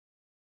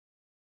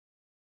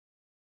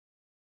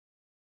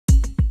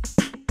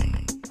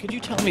Could you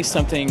tell me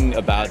something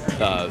about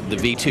the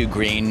V2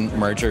 Green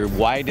merger?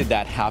 Why did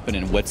that happen,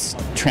 and what's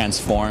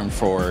transformed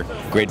for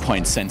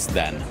GridPoint since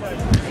then?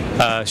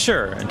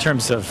 Sure. In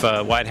terms of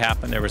why it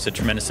happened, there was a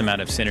tremendous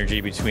amount of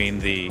synergy between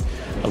the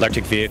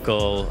electric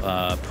vehicle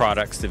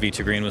products that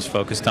V2 Green was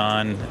focused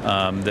on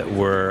that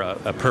were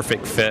a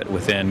perfect fit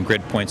within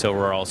GridPoint's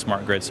overall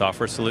smart grid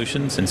software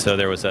solutions, and so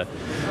there was a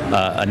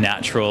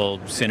natural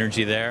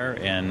synergy there,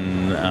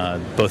 and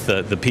both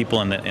the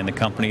people and the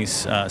companies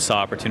saw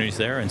opportunities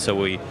there, and so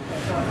we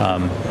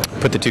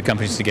put the two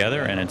companies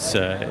together, and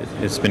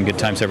it's been good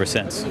times ever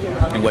since.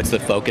 And what's the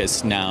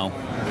focus now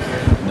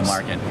in the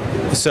market?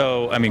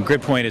 So, I mean,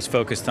 GridPoint is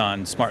focused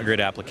on smart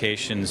grid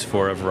applications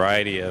for a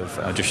variety of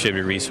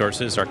distributed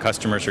resources. Our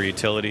customers are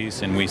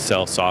utilities, and we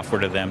sell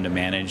software to them to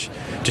manage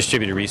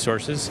distributed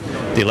resources.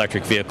 The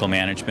electric vehicle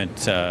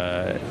management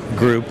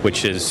group,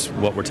 which is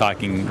what we're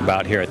talking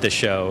about here at this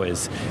show,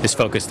 is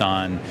focused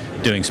on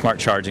doing smart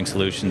charging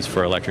solutions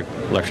for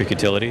electric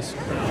utilities.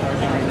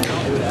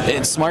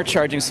 In smart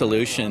charging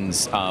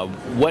solutions,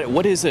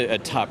 what is a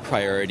top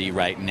priority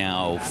right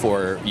now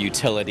for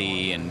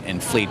utility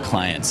and fleet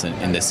clients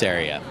in this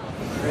area?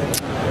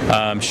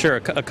 Sure,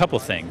 a couple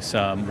things.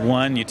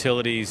 One,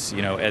 utilities,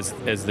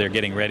 as they're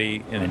getting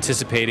ready and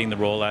anticipating the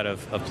rollout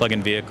of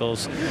plug-in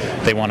vehicles,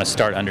 they want to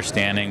start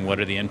understanding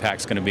what are the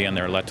impacts going to be on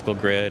their electrical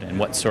grid and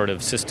what sort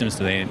of systems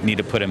do they need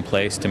to put in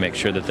place to make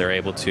sure that they're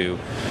able to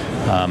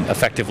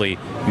effectively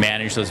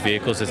manage those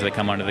vehicles as they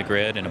come onto the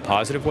grid in a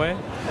positive way.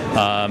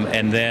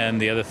 And then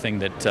the other thing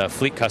that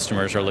fleet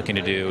customers are looking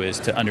to do is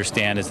to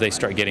understand, as they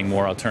start getting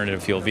more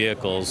alternative fuel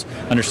vehicles,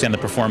 understand the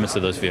performance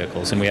of those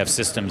vehicles. And we have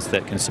systems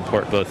that can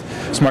support both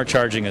smart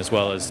charging as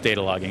well as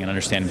data logging and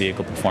understand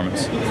vehicle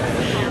performance.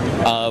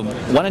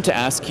 Wanted to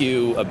ask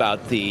you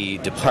about the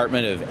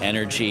Department of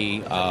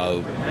Energy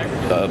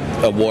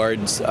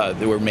awards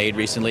that were made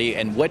recently,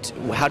 and what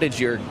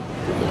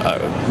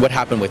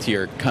happened with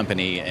your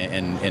company,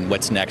 and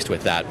what's next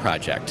with that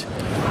project?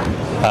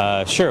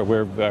 Sure,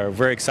 we're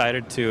very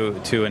excited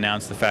to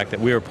announce the fact that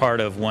we were part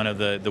of one of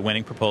the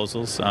winning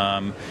proposals,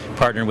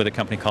 partnered with a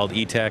company called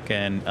E-Tech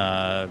and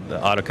the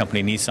auto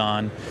company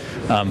Nissan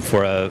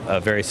for a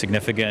very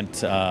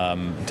significant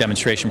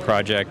demonstration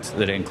project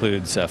that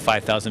includes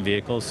 5,000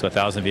 vehicles, so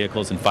 1,000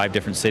 vehicles in 5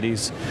 different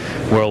cities,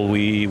 where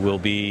we will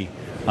be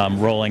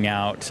rolling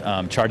out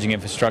charging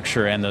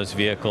infrastructure and those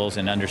vehicles,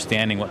 and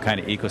understanding what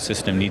kind of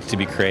ecosystem needs to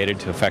be created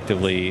to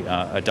effectively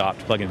adopt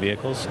plug-in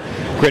vehicles.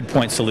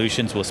 GridPoint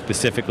Solutions will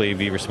specifically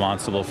be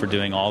responsible for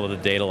doing all of the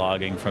data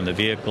logging from the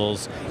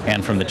vehicles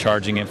and from the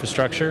charging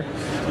infrastructure,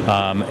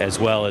 as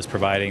well as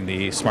providing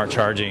the smart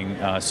charging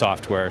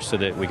software so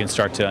that we can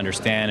start to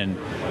understand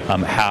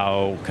and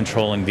how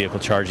controlling vehicle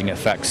charging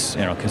affects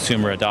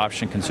consumer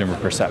adoption, consumer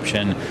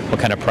perception, what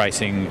kind of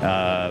pricing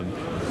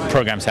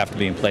programs have to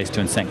be in place to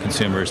incent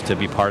consumers to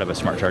be part of a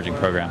smart charging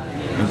program.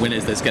 And when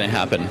is this going to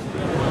happen?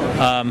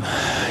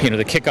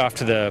 The kickoff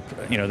to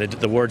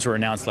the awards were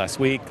announced last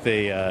week.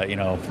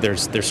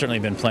 There's certainly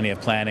been plenty of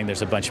planning.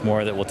 There's a bunch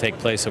more that will take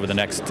place over the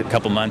next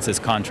couple months as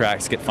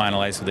contracts get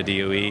finalized with the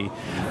DOE,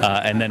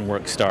 and then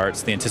work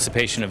starts. The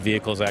anticipation of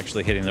vehicles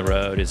actually hitting the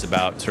road is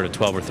about sort of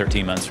 12 or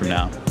 13 months from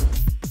now.